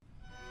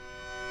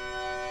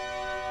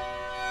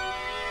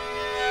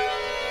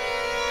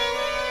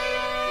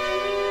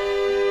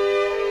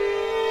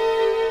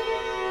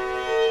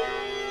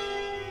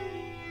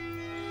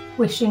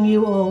wishing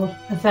you all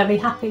a very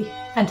happy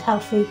and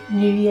healthy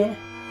new year.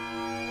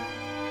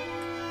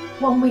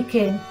 1 week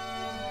in,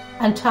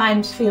 and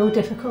times feel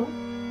difficult.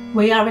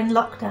 We are in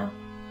lockdown.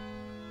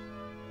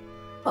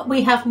 But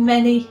we have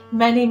many,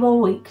 many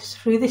more weeks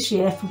through this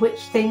year for which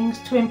things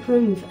to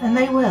improve, and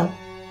they will.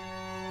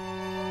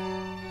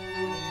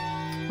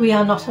 We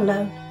are not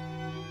alone.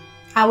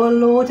 Our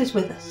Lord is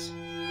with us.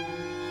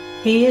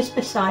 He is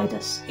beside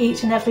us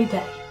each and every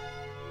day.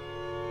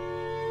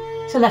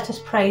 So let us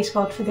praise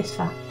God for this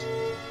fact.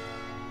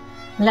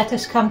 And let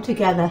us come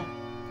together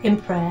in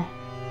prayer.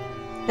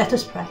 Let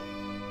us pray.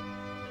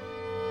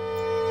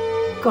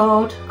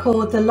 God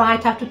called the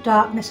light out of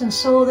darkness and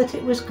saw that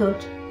it was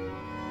good.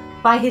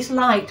 By his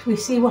light we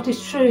see what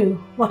is true,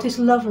 what is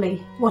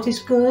lovely, what is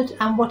good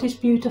and what is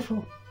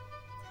beautiful.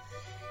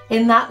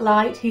 In that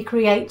light he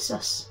creates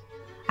us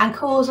and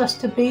calls us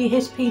to be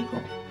his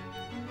people.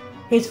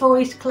 His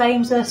voice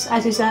claims us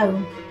as his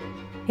own,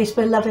 his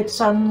beloved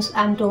sons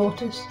and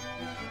daughters.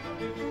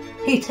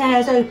 He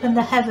tears open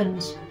the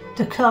heavens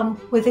to come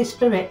with his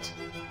Spirit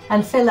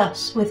and fill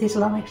us with his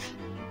life.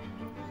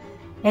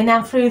 In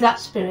and through that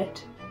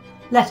Spirit,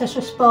 let us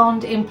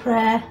respond in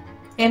prayer,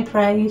 in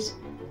praise,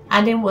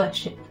 and in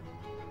worship.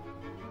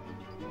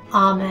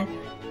 Amen.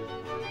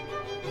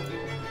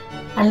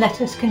 And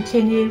let us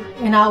continue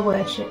in our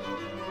worship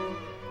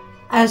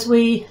as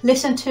we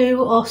listen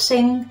to or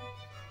sing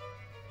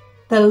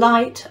The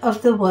Light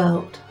of the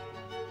World.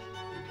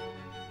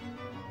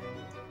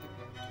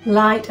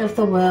 Light of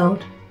the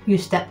world, you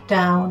step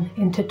down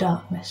into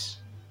darkness.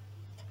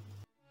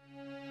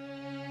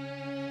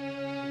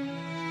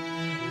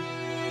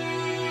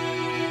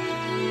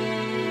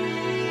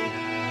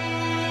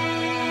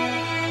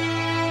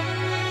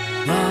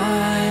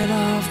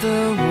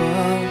 The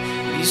world,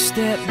 you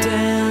step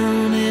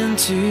down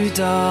into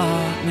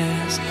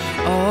darkness.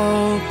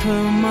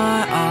 Open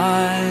my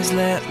eyes,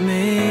 let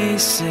me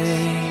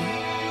see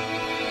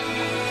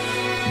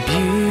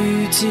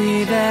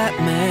beauty that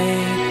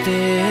made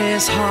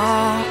this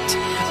heart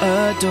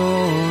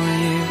adore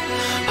you.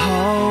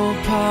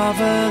 Hope of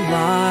a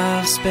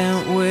life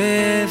spent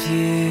with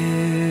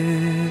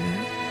you.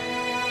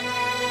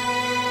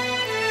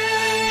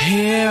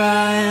 Here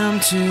I am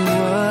to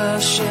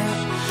worship.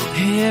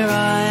 Here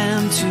I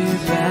am to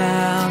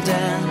bow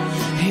down.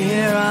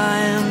 Here I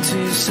am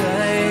to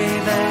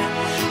say that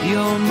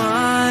you're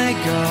my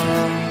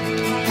God.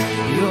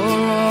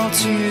 You're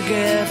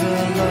altogether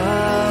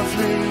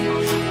lovely,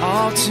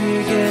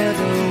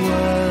 altogether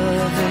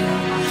worthy,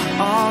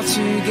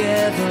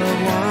 altogether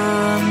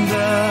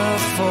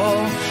wonderful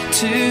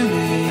to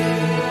me.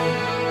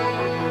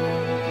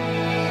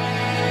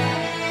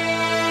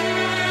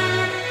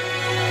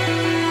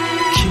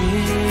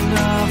 King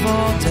of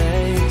all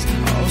days,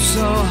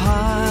 so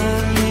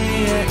highly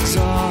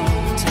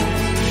exalted,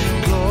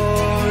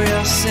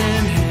 glorious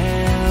in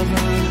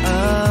heaven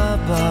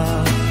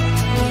above.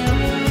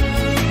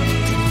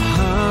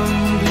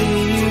 Humbly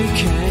you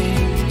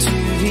came to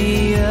the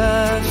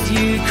earth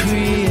you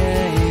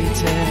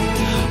created,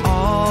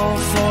 all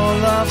for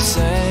love's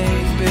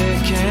sake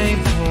became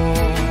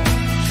poor.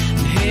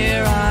 And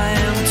here I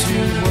am to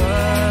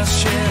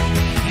worship,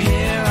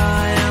 here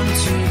I am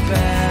to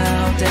bow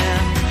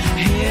down,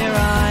 here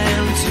I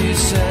am to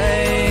say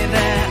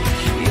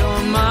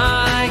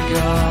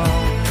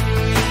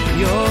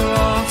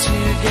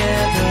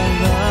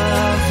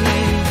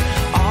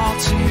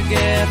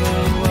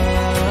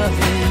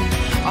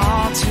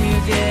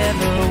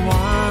altogether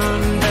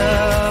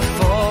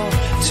wonderful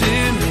to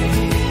me.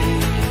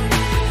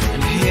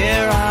 And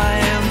here I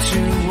am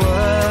to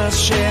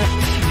worship,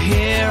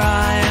 here I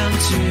am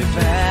to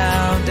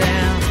bow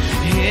down,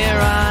 here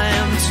I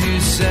am to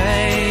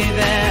say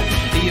that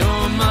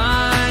you're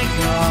my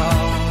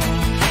God.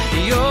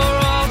 You're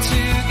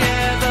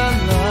altogether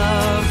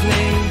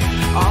lovely,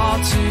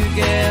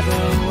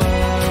 altogether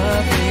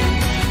worthy,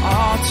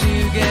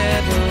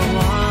 altogether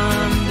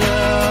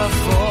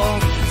wonderful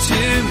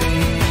to me.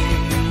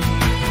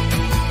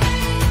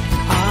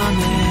 I'll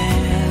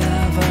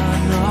never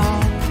know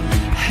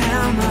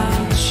how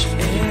much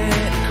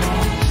it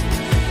cost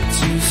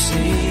to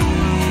see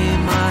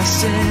my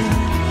sin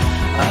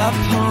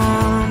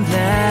upon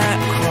that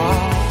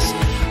cross.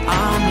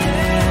 I'll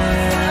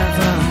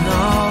never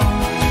know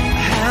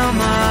how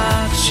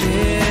much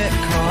it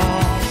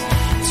cost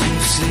to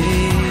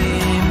see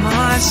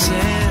my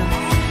sin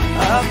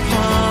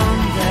upon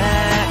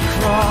that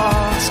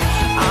cross.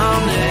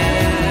 I'll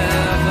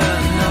never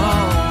know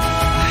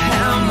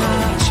how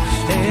much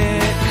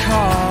it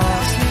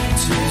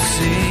costs to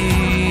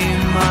see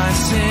my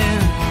sin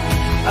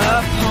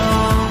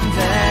upon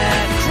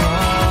that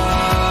cross.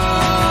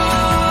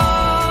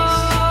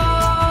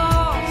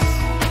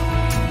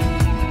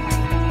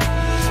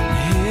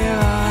 Here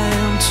I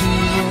am to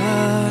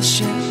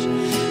worship,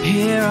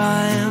 here I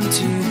am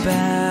to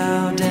bow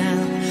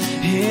down,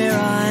 here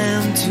I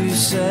am to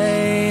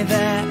say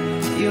that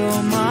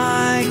you're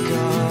my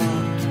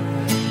God.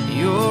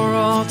 You're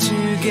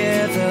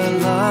altogether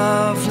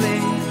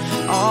lovely,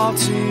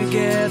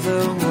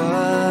 altogether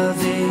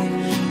worthy,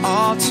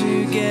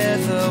 altogether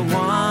altogether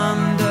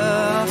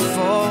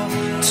wonderful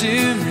to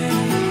me.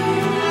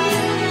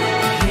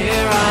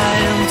 Here I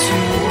am to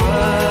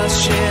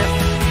worship,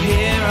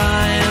 here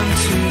I am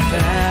to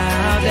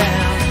bow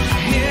down,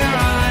 here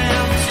I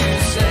am to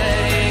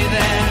say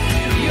that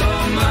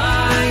you're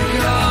my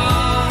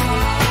God.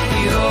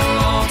 You're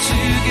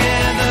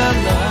altogether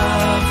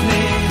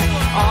lovely,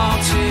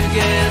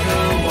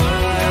 altogether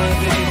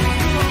worthy,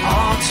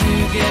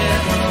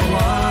 altogether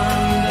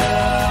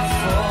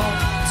wonderful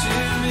to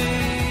me.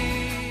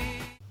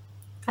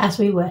 As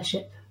we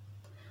worship,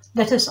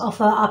 let us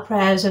offer our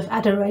prayers of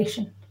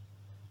adoration,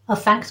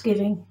 of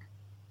thanksgiving,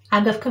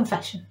 and of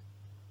confession.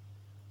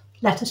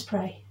 Let us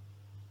pray.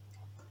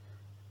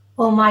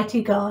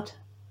 Almighty God,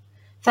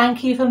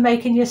 thank you for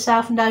making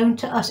yourself known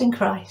to us in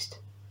Christ,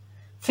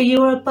 for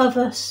you are above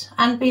us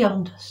and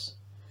beyond us,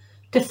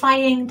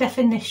 defying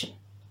definition,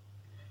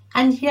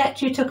 and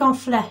yet you took on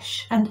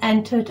flesh and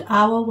entered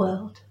our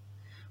world,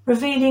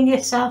 revealing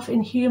yourself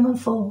in human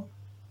form.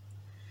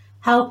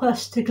 Help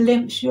us to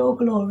glimpse your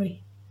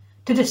glory,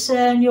 to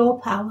discern your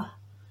power,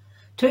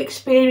 to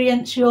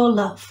experience your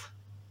love,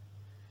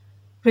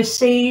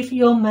 receive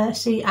your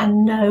mercy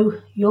and know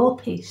your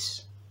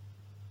peace.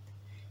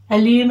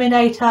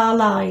 Illuminate our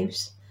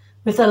lives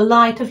with the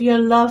light of your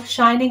love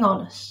shining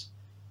on us,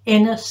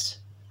 in us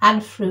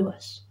and through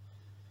us,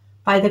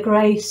 by the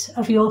grace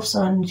of your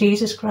Son,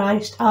 Jesus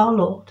Christ our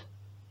Lord.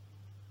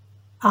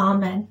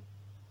 Amen.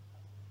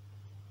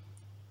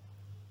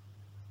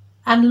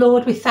 And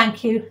Lord, we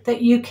thank you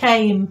that you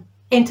came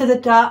into the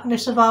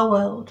darkness of our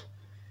world,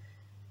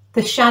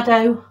 the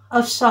shadow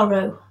of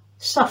sorrow,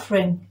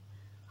 suffering,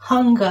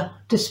 hunger,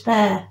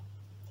 despair,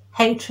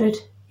 hatred,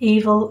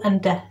 evil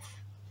and death.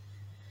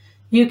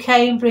 You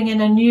came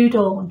bringing a new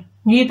dawn,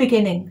 new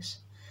beginnings,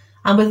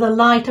 and with the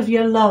light of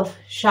your love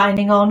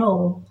shining on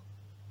all.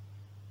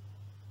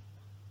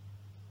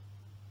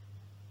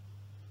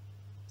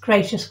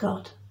 Gracious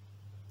God,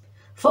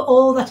 for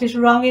all that is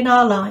wrong in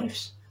our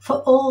lives, for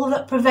all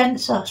that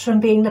prevents us from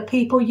being the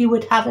people you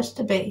would have us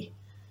to be,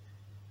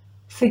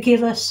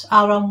 forgive us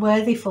our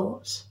unworthy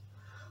thoughts,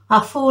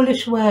 our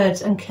foolish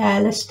words and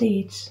careless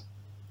deeds,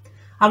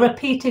 our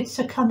repeated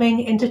succumbing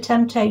into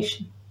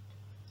temptation,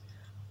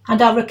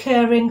 and our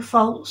recurring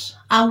faults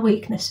and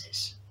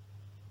weaknesses.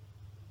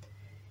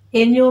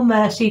 In your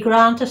mercy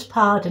grant us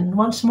pardon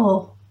once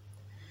more,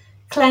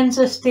 cleanse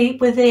us deep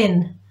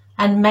within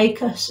and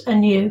make us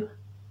anew.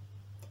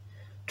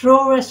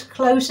 Draw us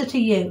closer to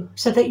you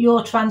so that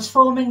your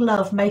transforming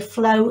love may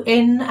flow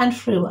in and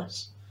through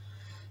us,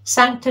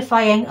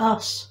 sanctifying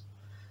us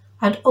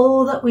and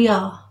all that we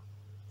are,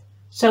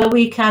 so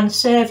we can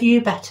serve you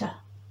better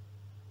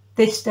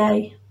this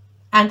day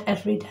and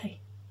every day.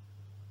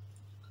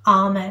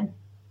 Amen.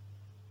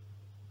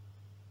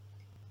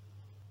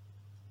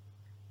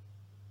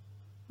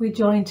 We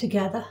join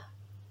together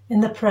in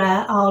the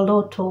prayer our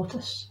Lord taught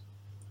us.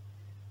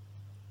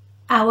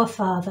 Our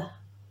Father,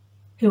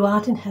 who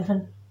art in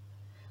heaven,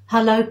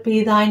 hallowed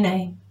be thy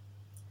name.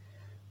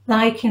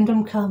 Thy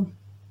kingdom come,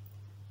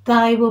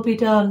 thy will be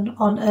done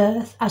on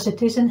earth as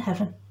it is in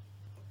heaven.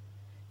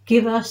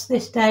 Give us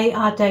this day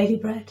our daily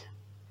bread,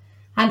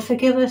 and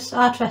forgive us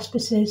our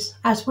trespasses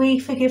as we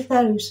forgive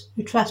those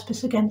who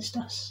trespass against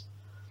us.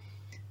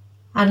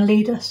 And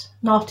lead us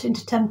not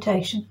into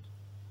temptation,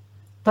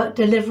 but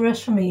deliver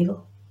us from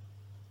evil.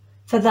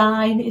 For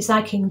thine is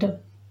thy kingdom,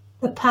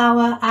 the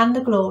power and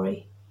the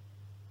glory,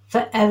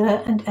 for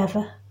ever and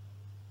ever.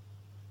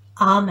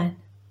 Amen.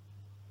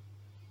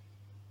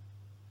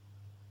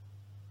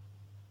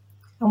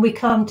 And we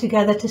come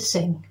together to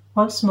sing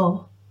once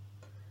more.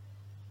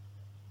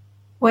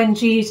 When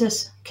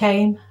Jesus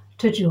came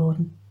to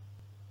Jordan.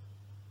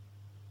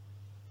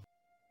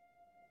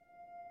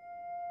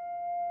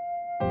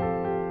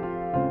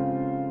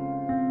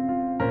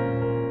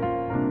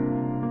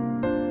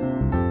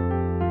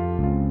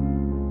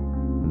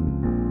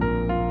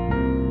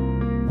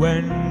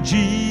 When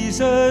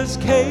Jesus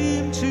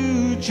came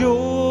to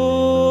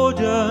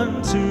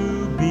Jordan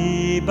to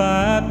be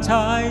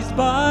baptized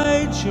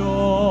by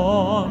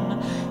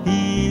John,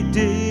 he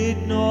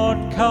did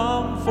not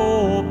come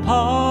for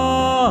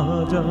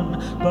pardon,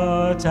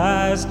 but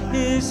as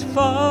his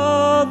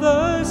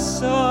Father's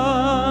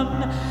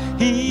Son.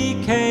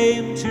 He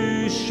came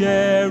to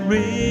share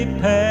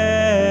repentance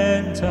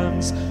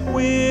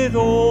with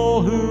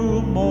all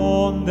who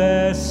mourn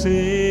their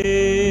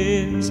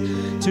sins,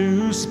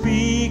 to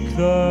speak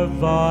the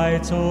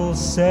vital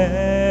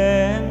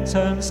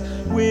sentence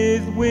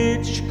with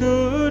which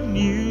good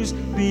news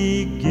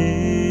begins.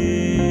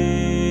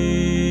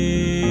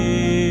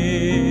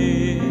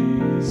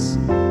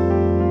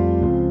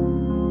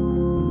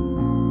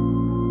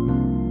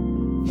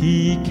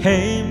 He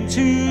came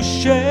to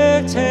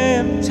share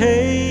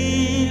temptation,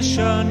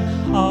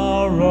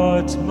 our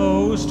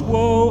utmost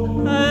woe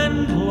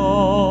and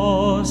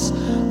loss,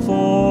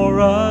 for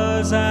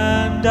us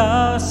and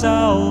our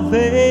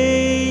salvation,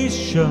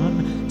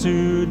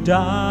 to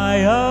die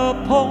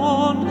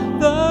upon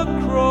the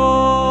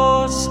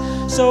cross.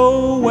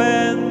 So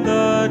when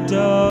the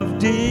dove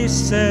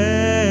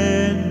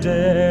descended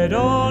descended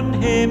on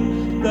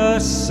him, the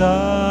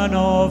Son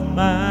of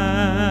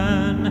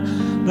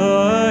Man.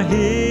 The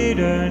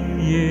hidden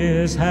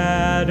years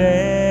had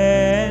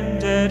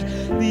ended,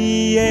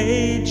 the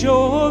age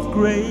of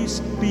grace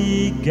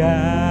began.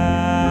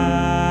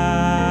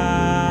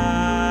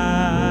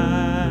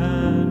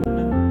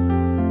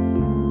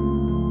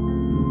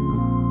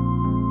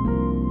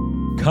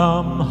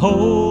 Come,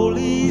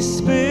 Holy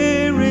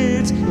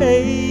Spirit,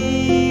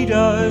 aid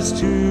us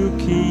to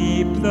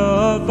keep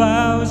the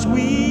vows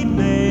we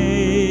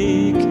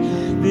make.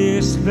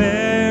 This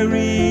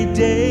very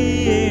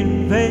day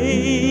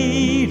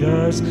invade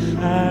us,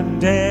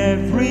 and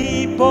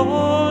every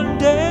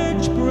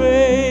bondage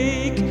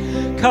break.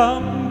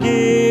 Come,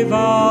 give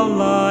our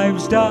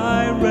lives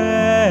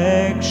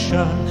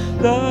direction,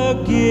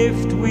 the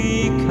gift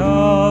we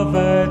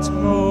covet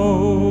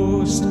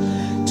most,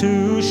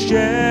 to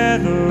share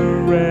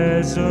the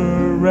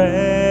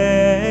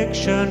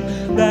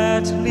resurrection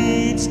that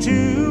leads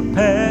to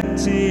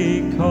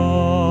Pentecost.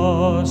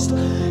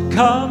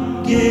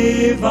 Come,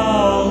 give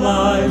our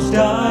lives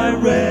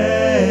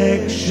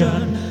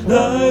direction,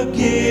 the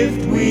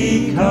gift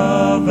we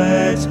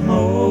covet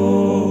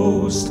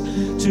most,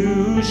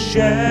 to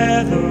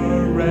share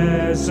the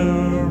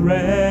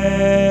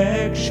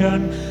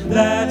resurrection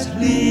that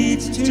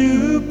leads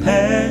to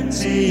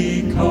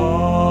Pentecost.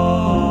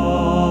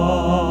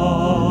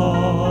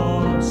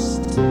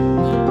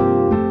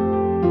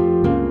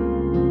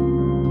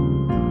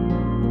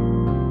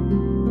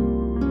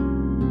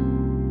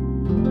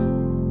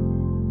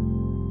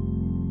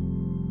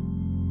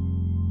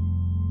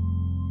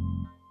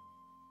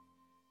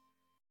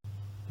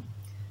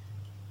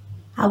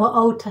 Our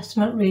Old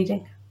Testament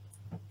reading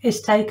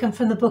is taken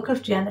from the book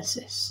of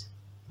Genesis.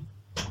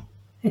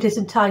 It is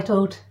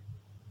entitled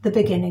The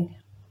Beginning.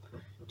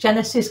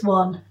 Genesis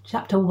 1,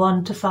 chapter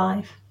 1 to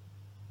 5.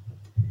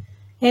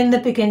 In the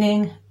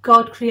beginning,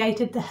 God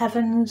created the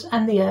heavens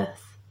and the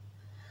earth.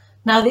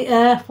 Now the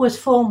earth was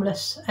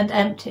formless and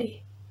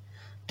empty.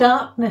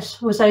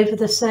 Darkness was over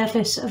the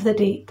surface of the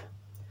deep,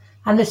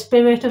 and the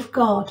Spirit of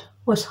God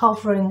was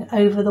hovering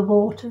over the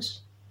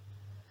waters.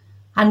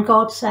 And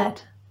God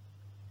said,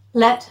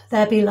 "Let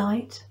there be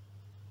light."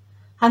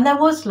 And there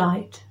was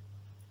light.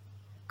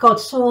 God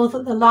saw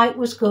that the light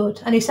was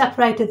good, and he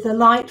separated the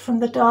light from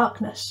the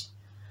darkness.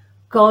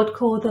 God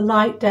called the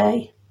light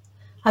day,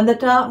 and the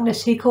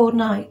darkness he called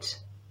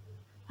night.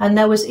 And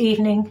there was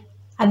evening,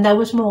 and there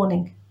was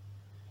morning,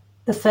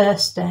 the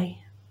first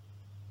day.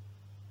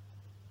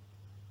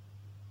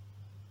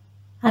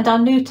 And our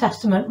New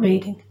Testament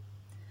reading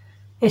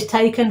is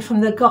taken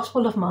from the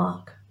Gospel of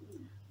Mark,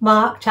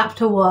 Mark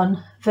chapter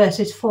 1,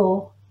 verses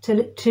 4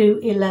 to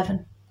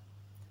 11.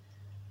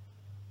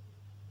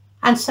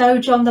 And so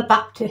John the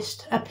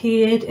Baptist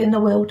appeared in the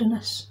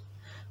wilderness,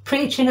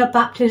 preaching a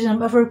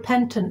baptism of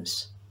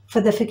repentance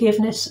for the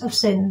forgiveness of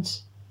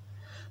sins.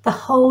 The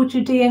whole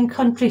Judean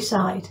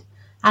countryside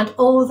and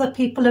all the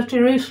people of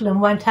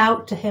Jerusalem went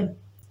out to him.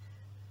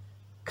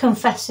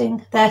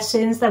 Confessing their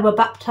sins, they were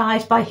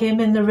baptized by him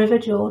in the river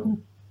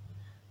Jordan.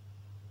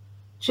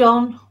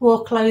 John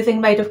wore clothing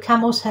made of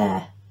camel's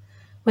hair,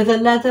 with a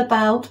leather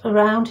belt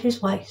around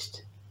his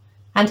waist,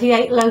 and he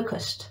ate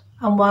locust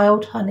and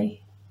wild honey.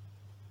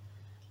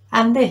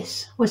 And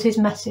this was his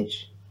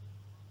message: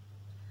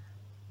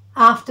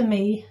 "After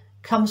me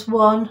comes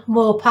one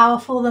more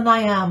powerful than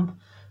I am,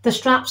 the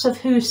straps of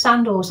whose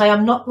sandals I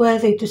am not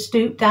worthy to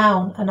stoop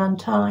down and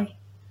untie.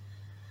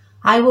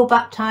 I will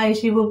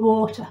baptize you with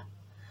water,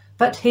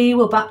 but he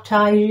will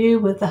baptize you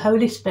with the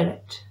Holy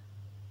Spirit."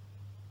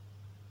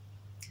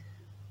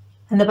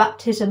 And the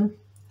baptism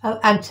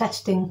and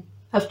testing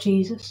of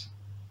Jesus.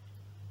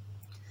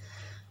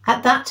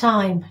 At that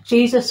time,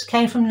 Jesus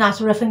came from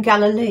Nazareth in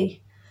Galilee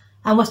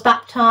and was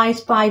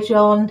baptized by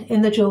John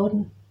in the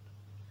Jordan.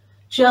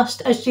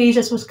 Just as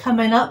Jesus was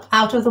coming up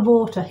out of the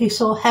water, he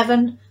saw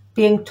heaven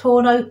being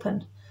torn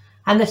open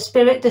and the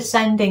Spirit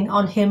descending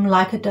on him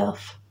like a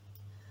dove.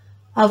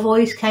 A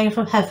voice came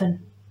from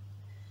heaven: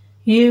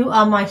 "You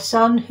are my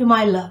Son whom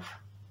I love.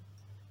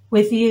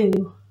 With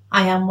you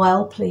I am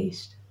well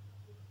pleased."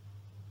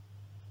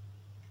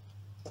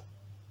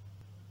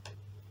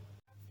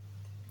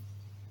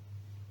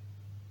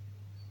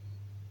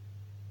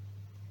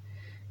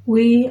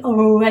 We are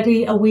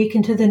already a week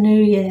into the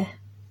new year.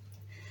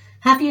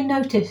 Have you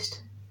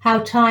noticed how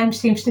time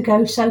seems to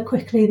go so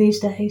quickly these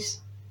days?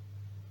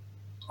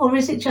 Or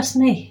is it just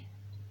me?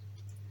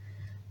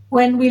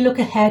 When we look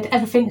ahead,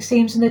 everything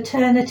seems an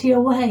eternity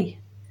away.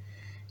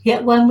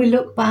 Yet when we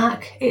look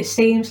back, it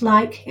seems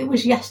like it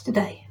was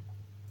yesterday.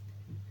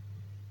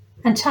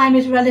 And time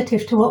is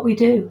relative to what we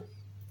do.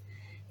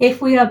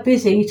 If we are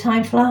busy,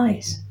 time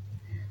flies.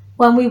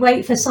 When we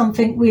wait for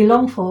something we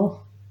long for,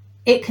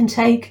 it can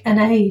take an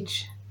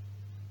age.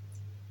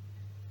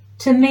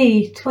 To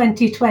me,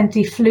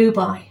 2020 flew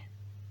by.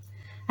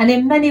 And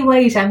in many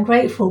ways I'm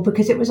grateful,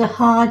 because it was a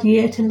hard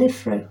year to live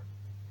through.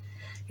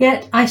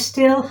 Yet I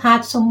still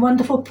had some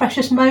wonderful,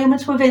 precious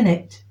moments within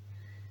it,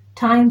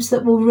 times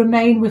that will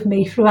remain with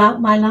me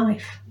throughout my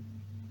life.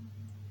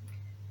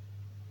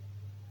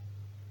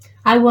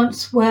 I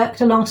once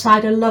worked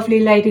alongside a lovely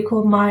lady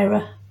called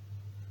Myra.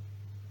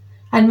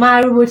 And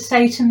Myra would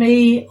say to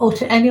me, or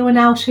to anyone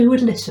else who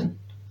would listen,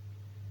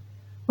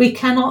 we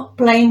cannot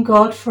blame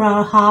God for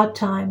our hard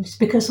times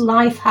because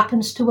life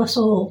happens to us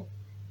all.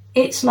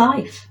 It's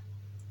life.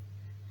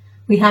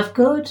 We have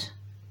good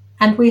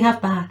and we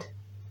have bad.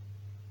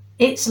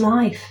 It's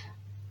life.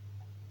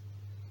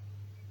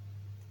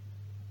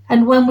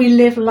 And when we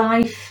live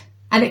life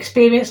and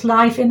experience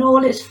life in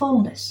all its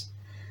fullness,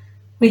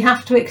 we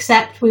have to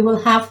accept we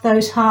will have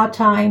those hard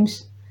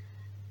times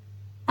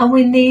and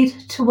we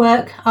need to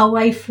work our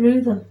way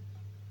through them.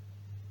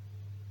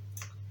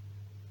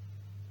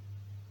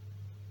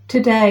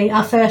 Today,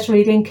 our first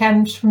reading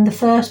comes from the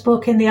first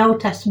book in the Old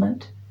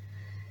Testament.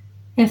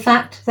 In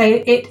fact,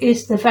 it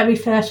is the very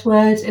first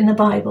words in the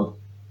Bible,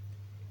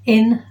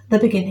 in the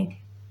beginning.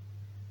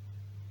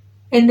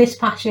 In this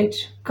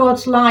passage,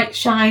 God's light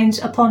shines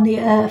upon the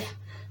earth,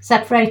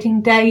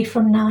 separating day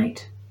from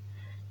night,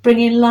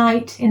 bringing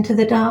light into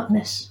the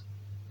darkness.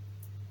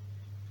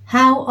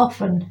 How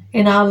often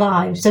in our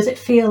lives does it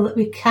feel that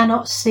we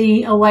cannot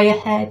see a way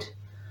ahead,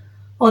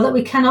 or that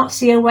we cannot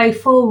see a way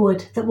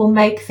forward that will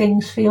make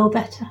things feel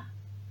better?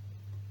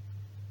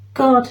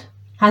 God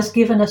has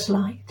given us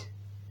light,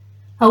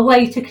 a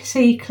way to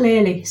see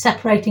clearly,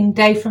 separating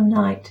day from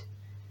night,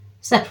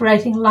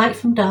 separating light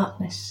from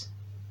darkness.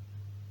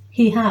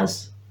 He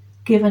has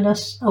given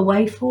us a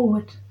way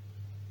forward.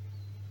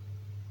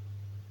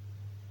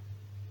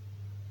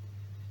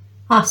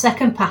 Our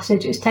second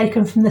passage is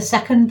taken from the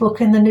second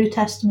book in the New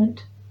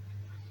Testament.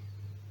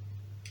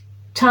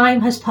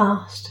 Time has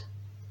passed.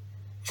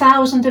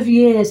 Thousands of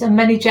years and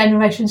many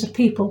generations of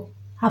people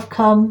have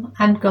come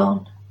and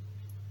gone.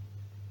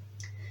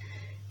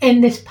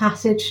 In this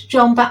passage,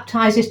 John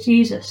baptizes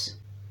Jesus.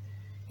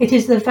 It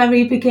is the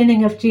very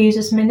beginning of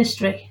Jesus'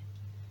 ministry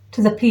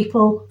to the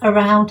people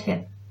around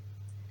him.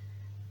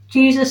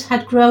 Jesus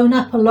had grown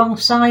up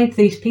alongside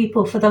these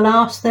people for the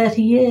last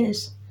 30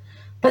 years,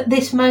 but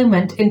this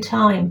moment in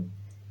time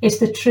is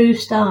the true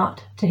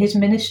start to his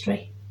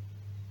ministry.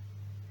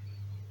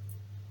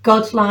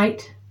 God's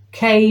light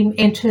came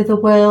into the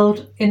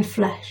world in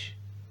flesh.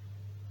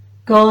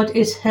 God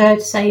is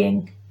heard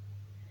saying,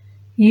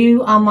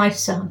 "You are my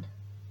Son,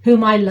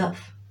 whom I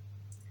love.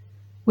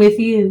 With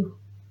you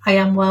I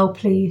am well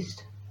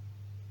pleased."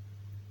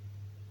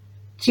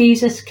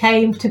 Jesus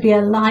came to be a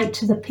light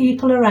to the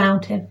people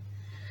around him,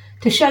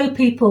 to show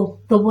people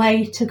the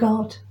way to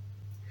God,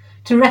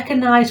 to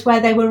recognise where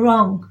they were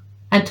wrong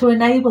and to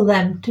enable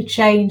them to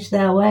change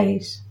their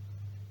ways.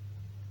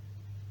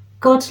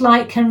 God's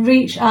light can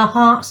reach our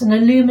hearts and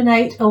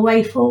illuminate a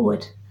way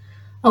forward,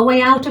 a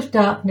way out of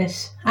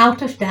darkness,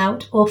 out of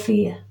doubt or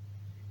fear,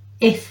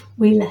 if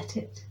we let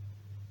it.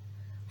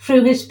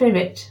 Through his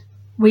Spirit,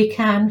 we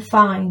can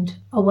find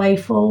a way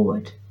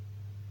forward.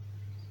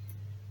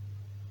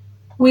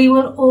 We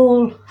will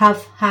all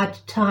have had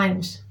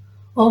times,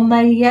 or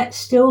may yet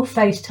still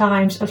face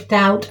times of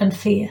doubt and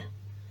fear,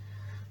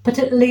 but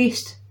at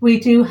least we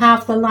do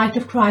have the light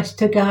of Christ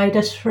to guide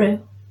us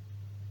through.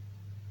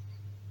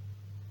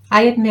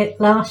 I admit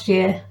last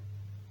year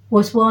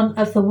was one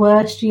of the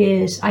worst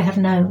years I have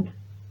known.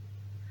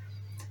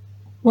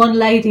 One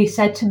lady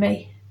said to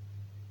me,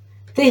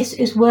 "This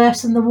is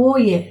worse than the war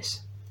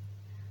years.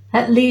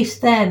 At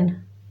least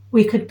then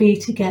we could be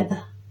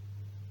together."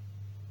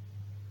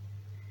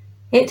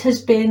 It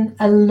has been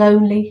a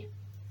lonely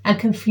and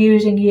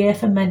confusing year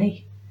for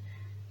many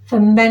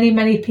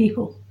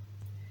people.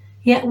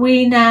 Yet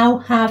we now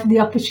have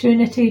the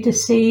opportunity to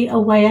see a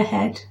way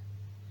ahead.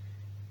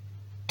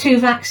 2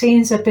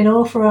 vaccines have been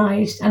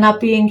authorised and are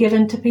being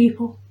given to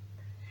people.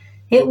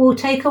 It will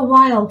take a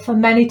while for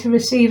many to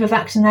receive a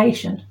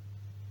vaccination,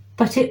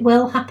 but it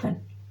will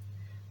happen,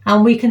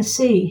 and we can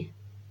see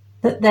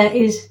that there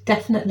is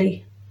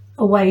definitely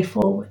a way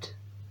forward.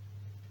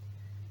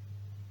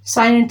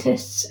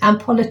 Scientists and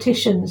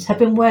politicians have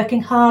been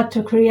working hard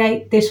to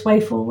create this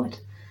way forward,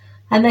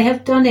 and they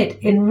have done it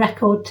in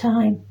record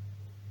time.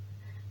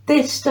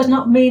 This does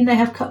not mean they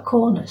have cut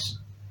corners.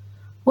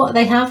 What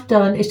they have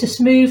done is to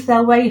smooth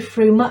their way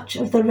through much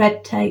of the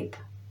red tape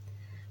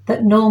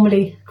that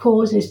normally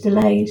causes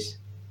delays.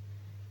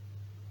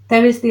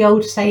 There is the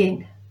old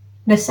saying,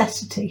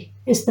 necessity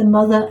is the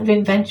mother of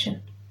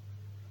invention.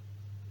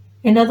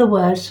 In other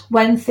words,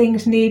 when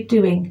things need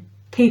doing,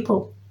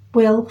 people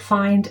will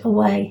find a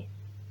way.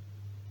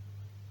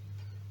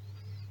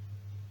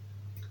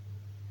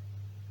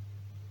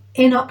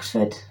 In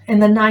Oxford in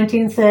the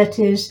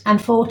 1930s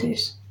and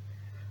 40s,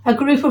 a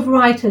group of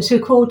writers who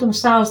called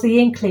themselves the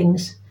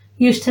Inklings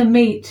used to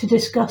meet to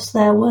discuss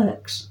their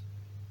works.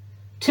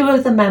 2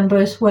 of the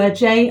members were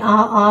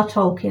J.R.R.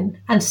 Tolkien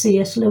and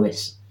C.S.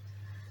 Lewis.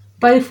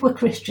 Both were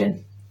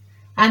Christian,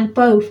 and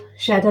both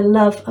shared a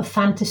love of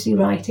fantasy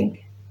writing.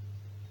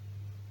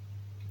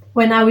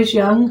 When I was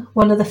young,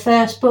 one of the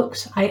first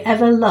books I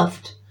ever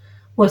loved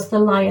was The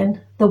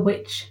Lion, the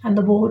Witch and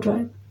the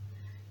Wardrobe,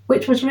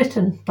 which was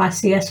written by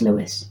C.S.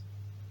 Lewis.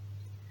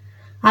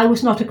 I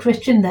was not a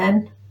Christian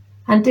then,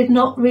 and did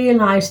not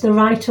realise the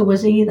writer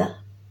was either.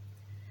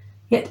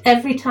 Yet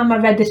every time I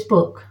read this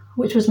book,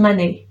 which was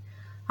many,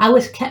 I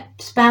was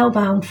kept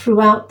spellbound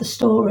throughout the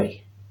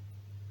story.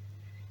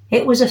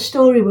 It was a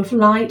story with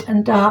light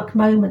and dark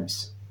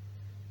moments.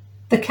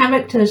 The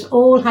characters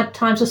all had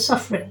times of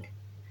suffering.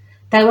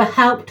 They were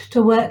helped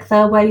to work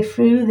their way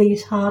through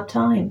these hard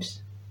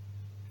times.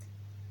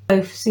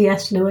 Both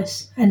C.S.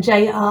 Lewis and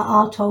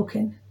J.R.R.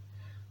 Tolkien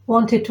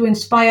wanted to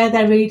inspire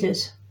their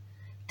readers,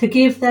 to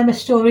give them a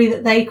story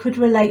that they could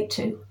relate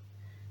to,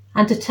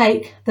 and to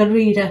take the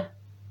reader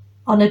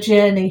on a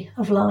journey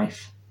of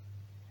life.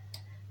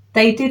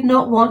 They did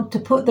not want to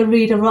put the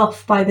reader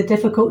off by the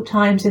difficult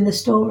times in the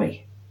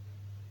story.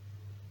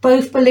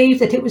 Both believed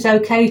that it was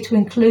okay to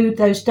include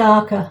those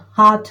darker,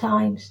 hard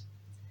times,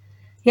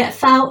 yet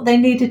felt they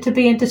needed to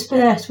be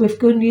interspersed with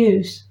good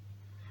news,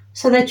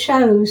 so they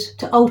chose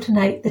to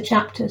alternate the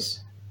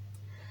chapters.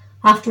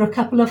 After a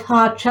couple of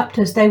hard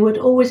chapters, they would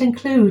always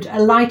include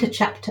a lighter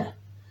chapter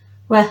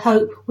where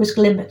hope was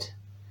glimmered,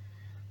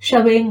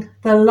 showing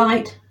the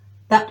light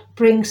that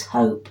brings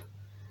hope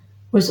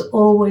was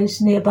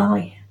always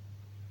nearby.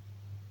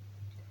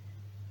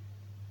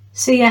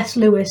 C.S.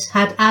 Lewis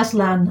had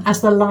Aslan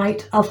as the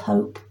light of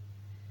hope.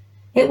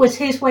 It was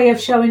his way of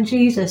showing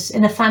Jesus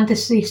in a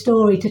fantasy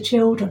story to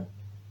children.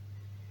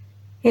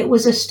 It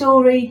was a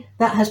story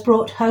that has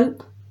brought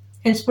hope,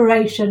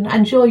 inspiration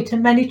and joy to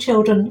many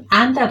children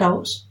and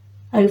adults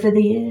over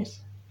the years.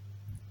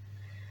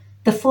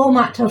 The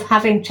format of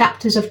having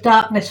chapters of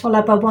darkness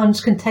followed by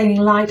ones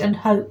containing light and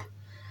hope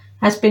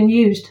has been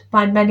used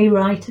by many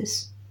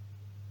writers.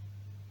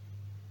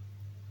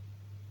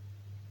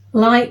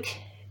 Like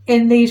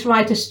in these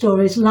writers'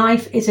 stories,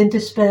 life is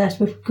interspersed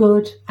with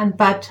good and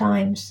bad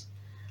times,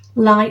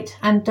 light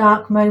and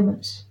dark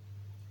moments.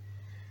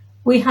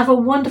 We have a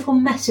wonderful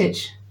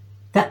message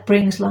that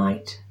brings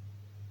light.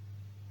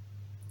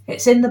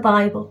 It's in the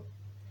Bible,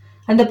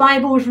 and the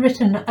Bible was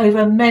written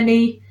over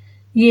many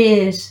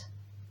years,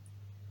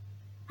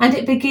 and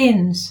it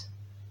begins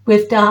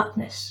with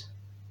darkness,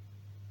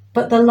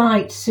 but the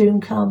light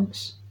soon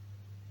comes.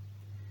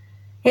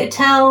 It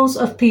tells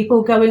of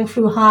people going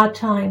through hard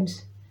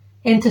times,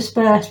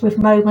 interspersed with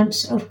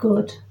moments of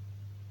good.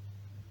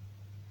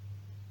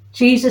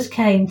 Jesus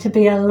came to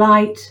be a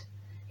light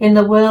in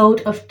the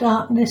world of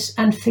darkness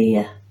and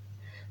fear,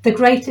 the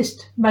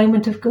greatest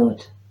moment of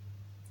good.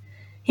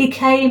 He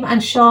came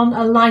and shone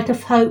a light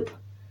of hope,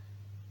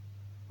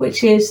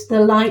 which is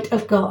the light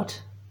of God,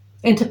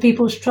 into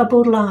people's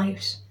troubled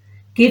lives,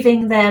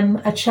 giving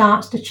them a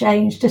chance to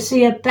change, to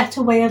see a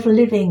better way of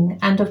living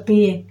and of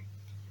being.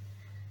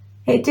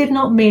 It did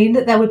not mean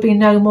that there would be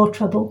no more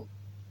trouble,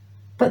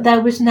 but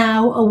there was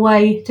now a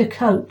way to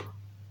cope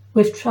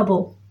with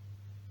trouble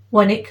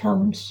when it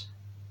comes.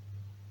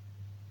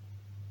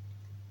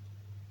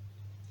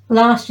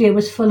 Last year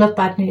was full of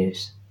bad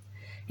news.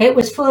 It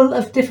was full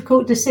of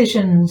difficult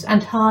decisions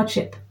and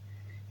hardship,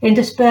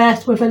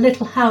 interspersed with a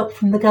little help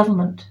from the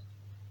government.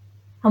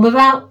 And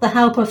without the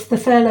help of the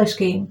furlough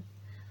scheme,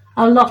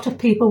 a lot of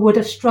people would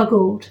have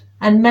struggled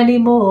and many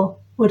more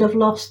would have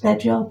lost their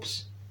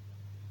jobs.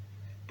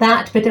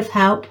 That bit of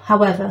help,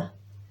 however,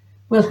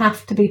 will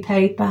have to be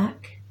paid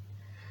back.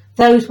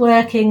 Those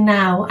working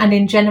now and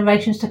in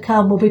generations to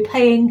come will be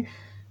paying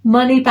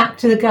money back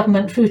to the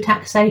government through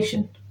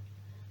taxation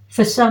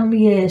for some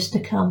years to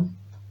come.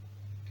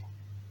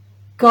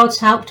 God's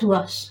help to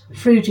us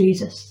through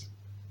Jesus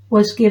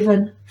was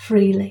given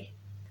freely.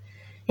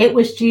 It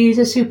was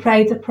Jesus who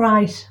paid the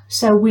price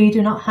so we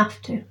do not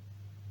have to.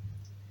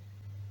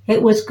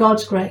 It was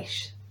God's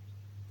grace,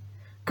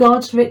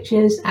 God's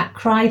riches at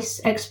Christ's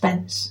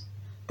expense,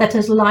 that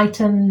has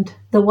lightened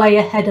the way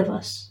ahead of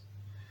us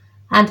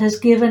and has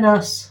given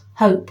us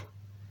hope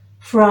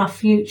for our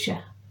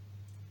future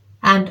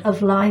and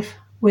of life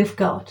with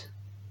God.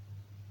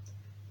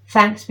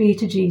 Thanks be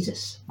to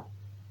Jesus.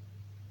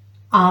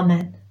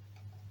 Amen.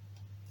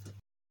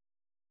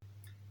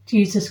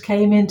 Jesus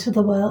came into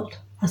the world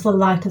as the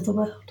light of the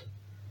world.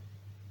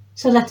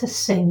 So let us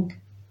sing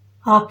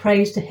our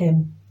praise to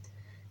him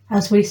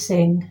as we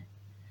sing,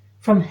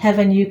 "From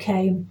heaven you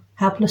came,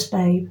 helpless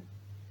babe,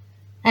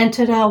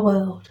 entered our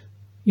world,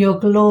 your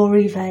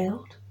glory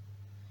veiled,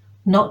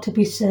 not to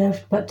be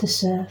served but to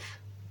serve,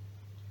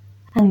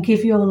 and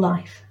give your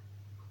life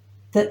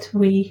that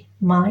we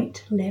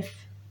might live."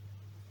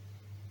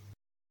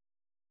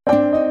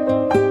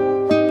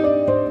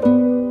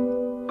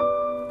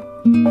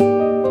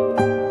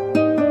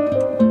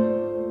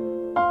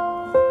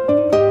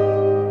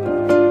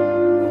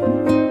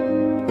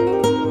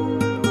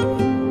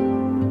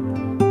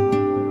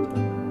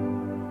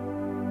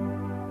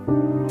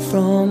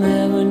 From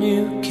heaven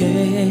you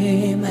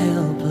came,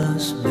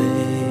 helpless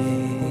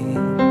babe,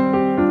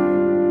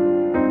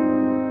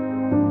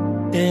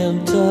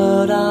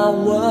 entered our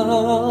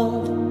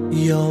world,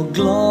 your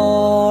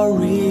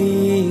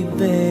glory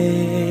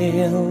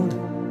veiled,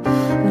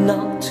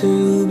 not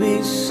to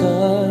be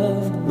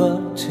served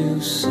but to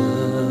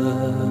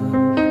serve.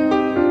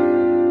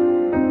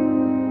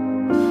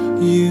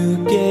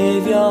 You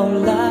gave your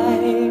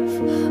life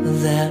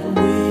that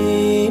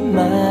we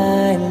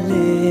might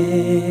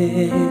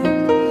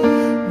live.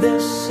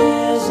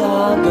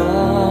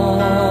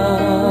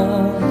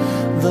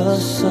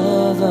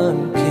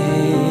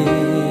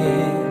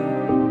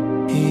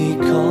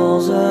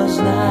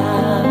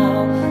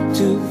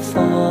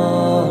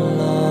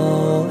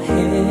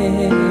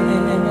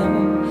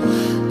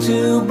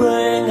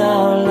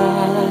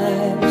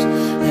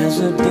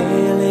 a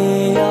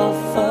daily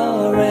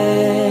offering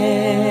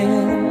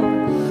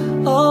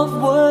of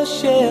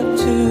worship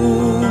to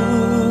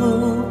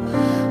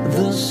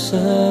the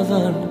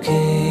servant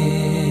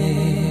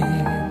King.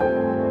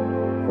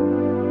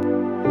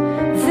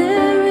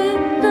 There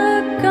in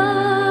the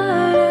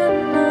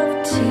garden of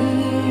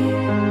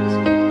tears,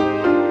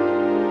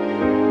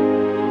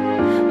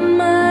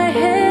 my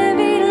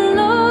heavy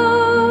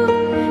load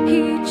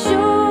he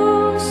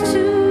chose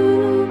to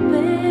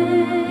bear.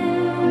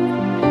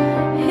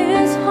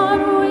 His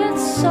heart with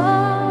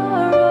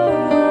sorrow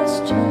was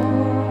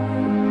torn,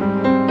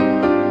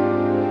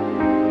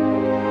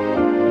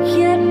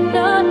 yet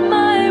not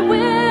my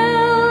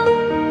will,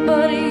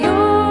 but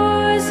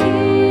yours,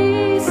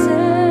 he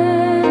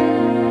said.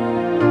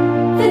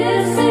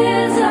 This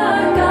is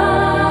our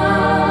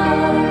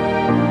God,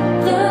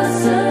 the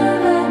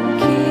servant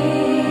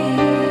King.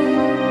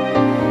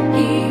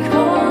 He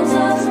calls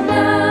us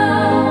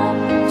now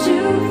to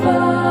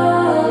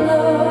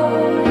follow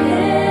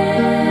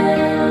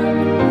him,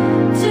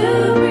 to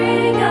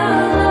bring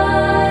our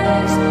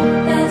lives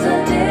as a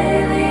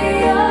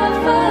daily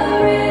offering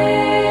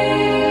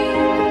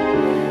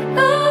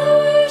of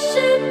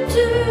worship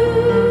to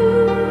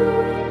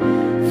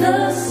the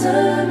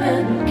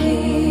servant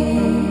King.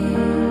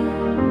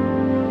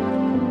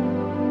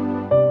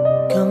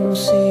 Come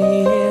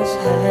see his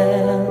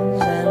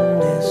hands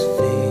and his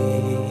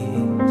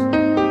feet,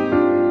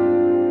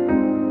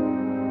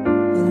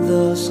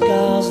 the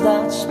scars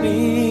that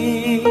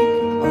speak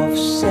of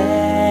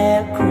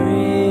sacrifice,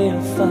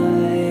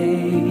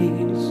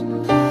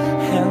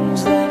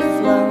 hands that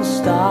flung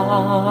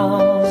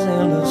stars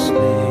into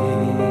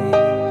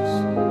space,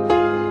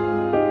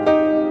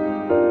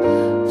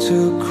 to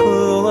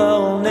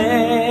cruel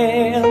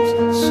nails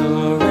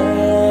surrendered.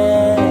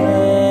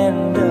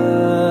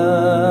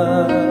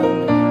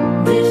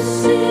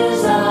 This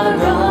is our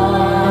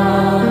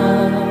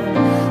God,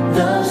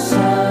 the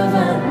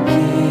servant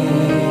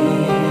King.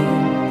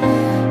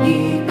 He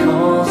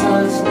calls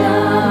us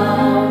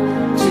now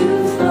to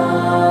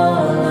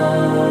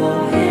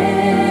follow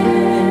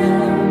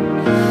him,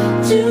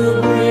 to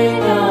bring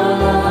our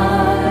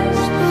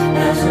lives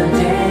as a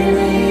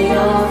daily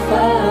offering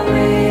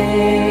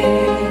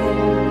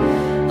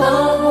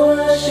of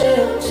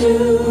worship to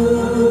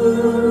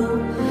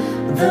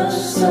the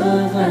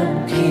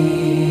servant King.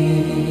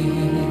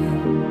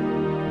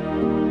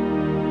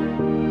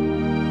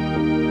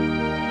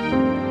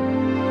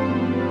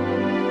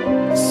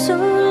 So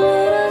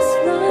let us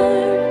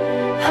learn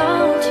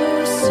how to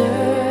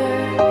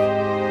serve,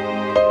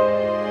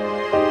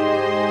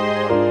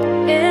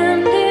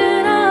 and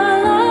in our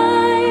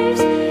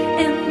lives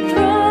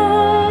enthrone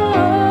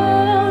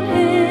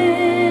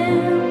him,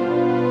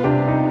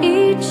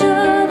 each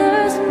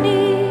other's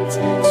needs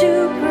to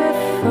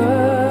prefer.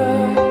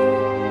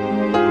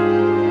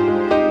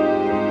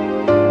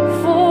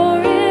 For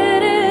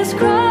it is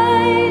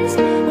Christ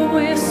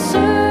we're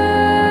serving.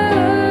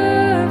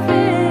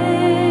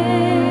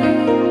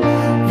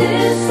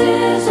 This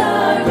is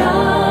our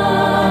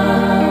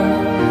God,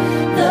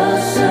 the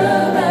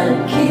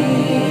servant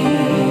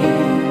King.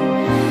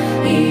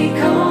 He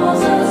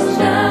calls us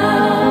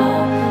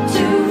now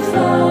to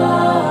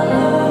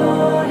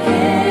follow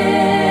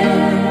him,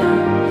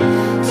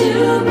 to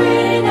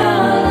bring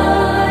our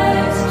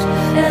lives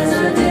as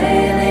a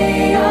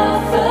daily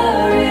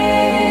offering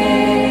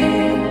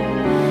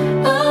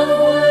of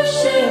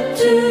worship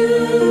to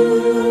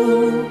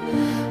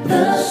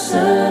the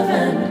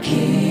servant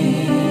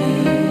King,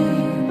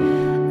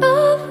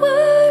 of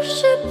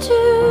worship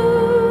to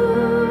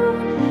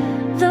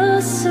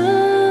the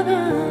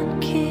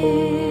servant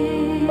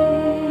King.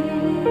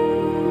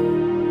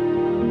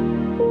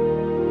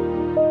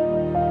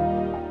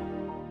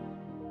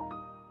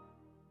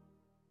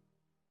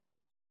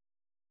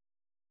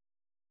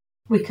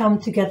 We come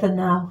together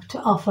now to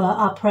offer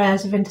our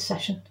prayers of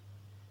intercession,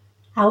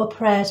 our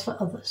prayers for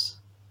others.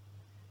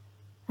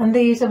 And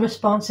these are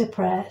responsive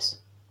prayers.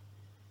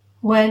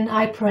 When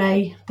I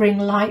pray, bring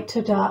light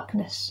to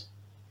darkness,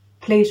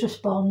 please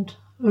respond,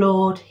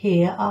 Lord,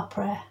 hear our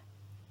prayer.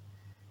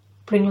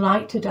 Bring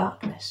light to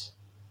darkness.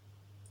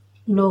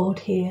 Lord,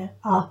 hear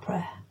our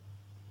prayer.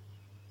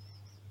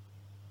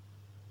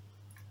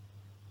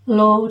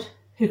 Lord,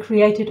 who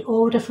created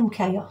order from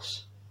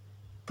chaos,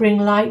 bring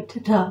light to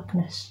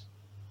darkness.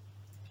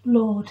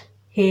 Lord,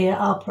 hear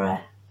our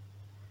prayer.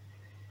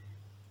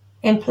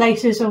 In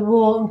places of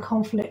war and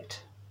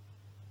conflict,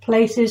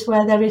 places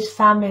where there is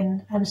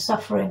famine and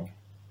suffering,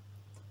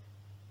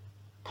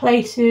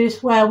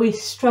 places where we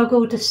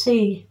struggle to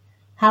see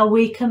how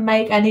we can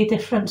make any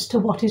difference to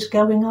what is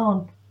going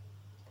on,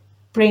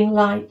 bring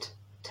light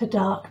to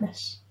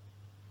darkness.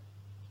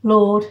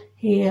 Lord,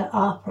 hear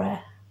our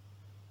prayer.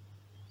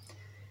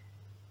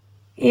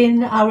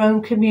 In our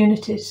own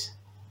communities,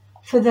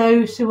 for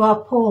those who are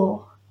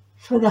poor,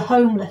 for the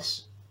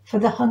homeless, for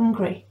the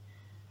hungry,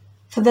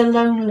 for the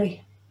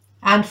lonely,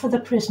 and for the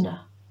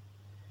prisoner,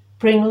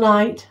 bring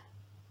light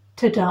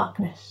to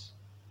darkness.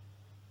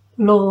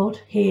 Lord,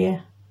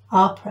 hear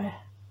our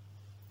prayer.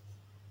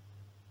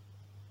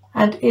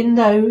 and in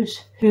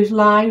those whose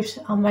lives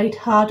are made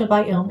harder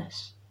by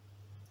illness.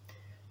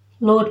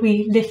 Lord,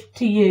 we lift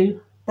to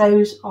you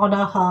those on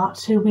our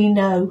hearts who we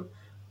know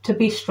to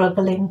be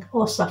struggling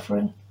or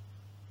suffering.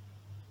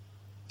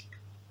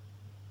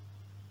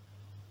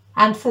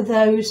 And for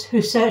those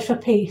who search for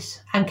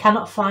peace and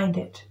cannot find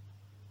it,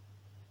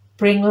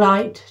 bring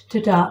light to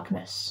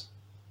darkness.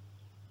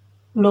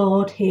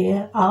 Lord,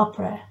 hear our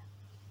prayer.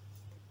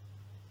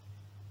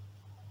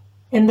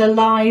 In the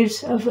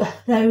lives of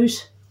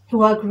those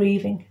who are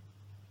grieving,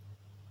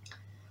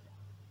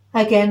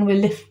 again we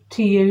lift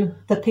to you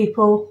the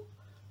people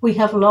we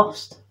have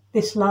lost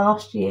this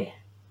last year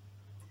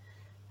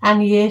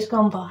and years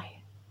gone by,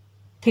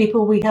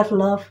 people we have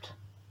loved,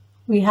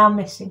 we are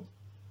missing,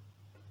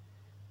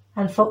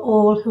 and for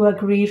all who are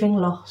grieving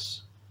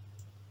loss,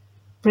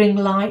 bring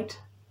light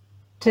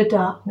to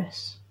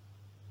darkness.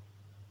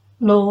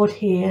 Lord,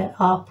 hear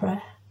our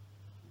prayer.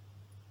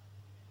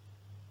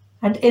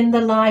 And in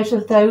the lives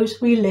of those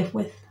we live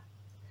with,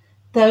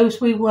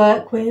 those we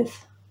work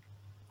with,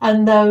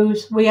 and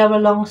those we are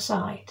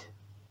alongside,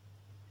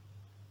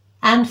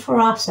 and for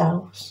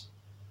ourselves,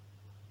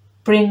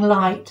 bring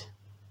light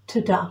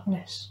to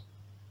darkness.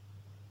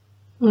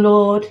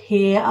 Lord,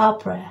 hear our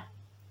prayer,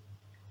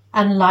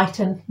 and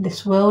lighten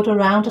this world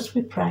around us,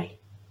 we pray.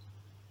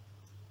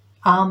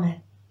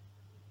 Amen.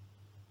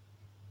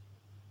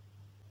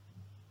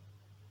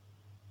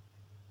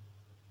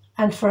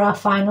 And for our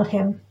final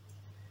hymn,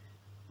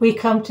 we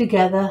come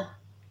together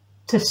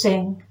to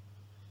sing,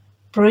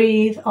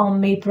 Breathe on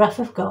me, breath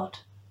of God.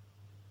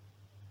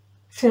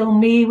 Fill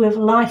me with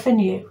life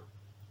anew,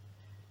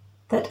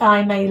 that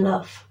I may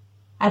love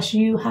as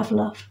you have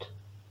loved,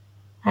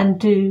 and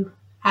do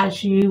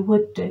as you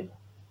would do.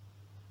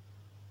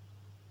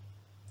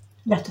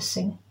 Let us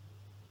sing.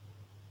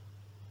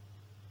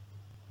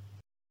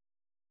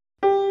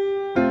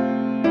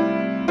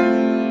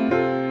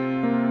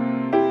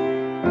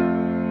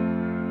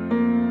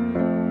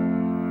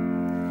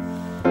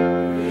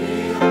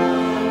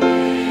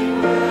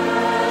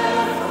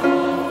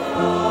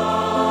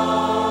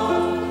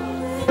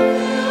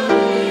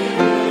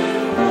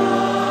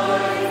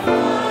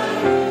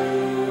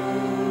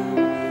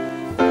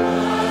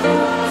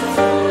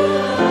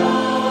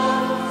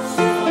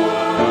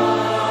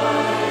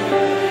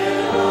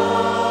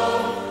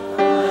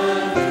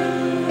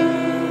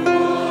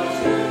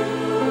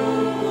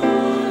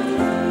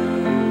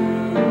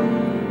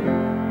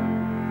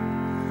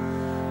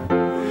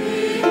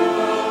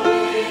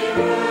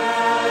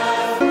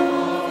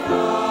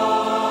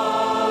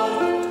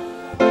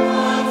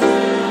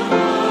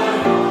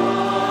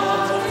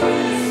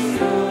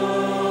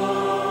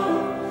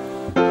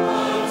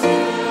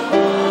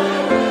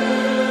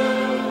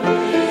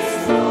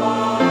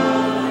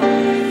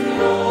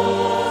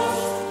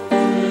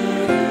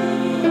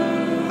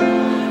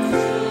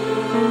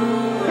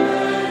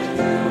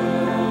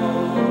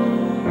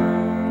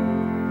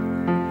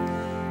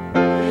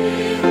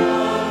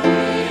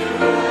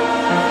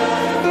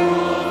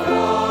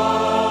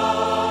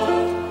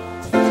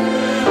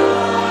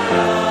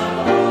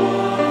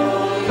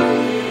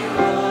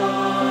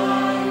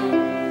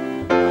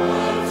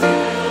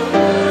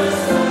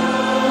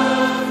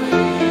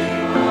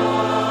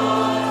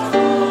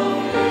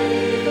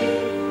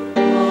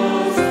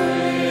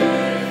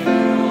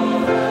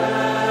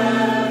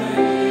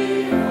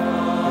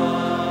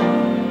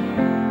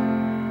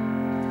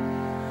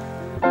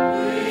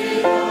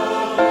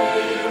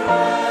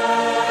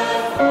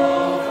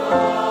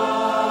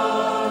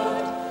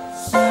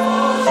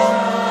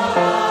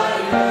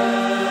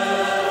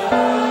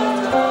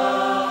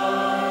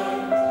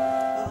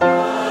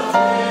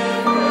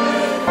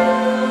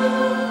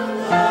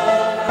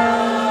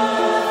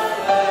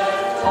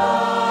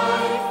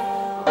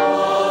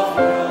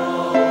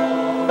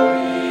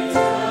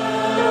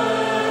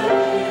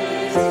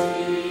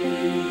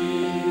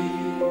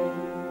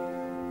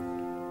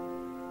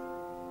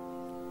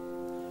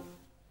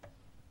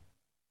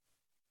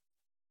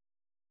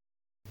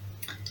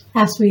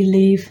 As we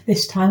leave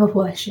this time of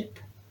worship,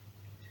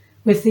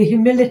 with the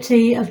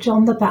humility of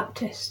John the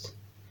Baptist,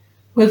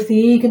 with the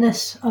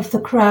eagerness of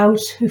the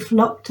crowds who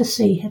flocked to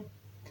see him,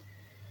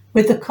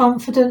 with the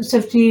confidence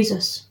of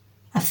Jesus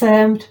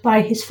affirmed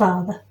by his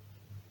Father,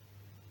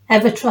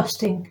 ever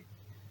trusting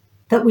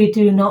that we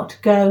do not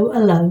go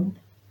alone.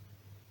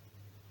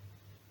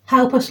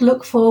 Help us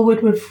look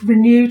forward with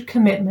renewed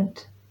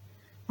commitment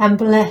and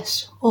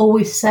bless all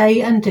we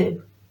say and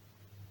do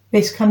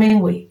this coming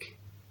week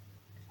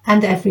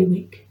and every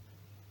week.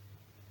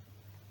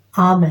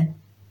 Amen.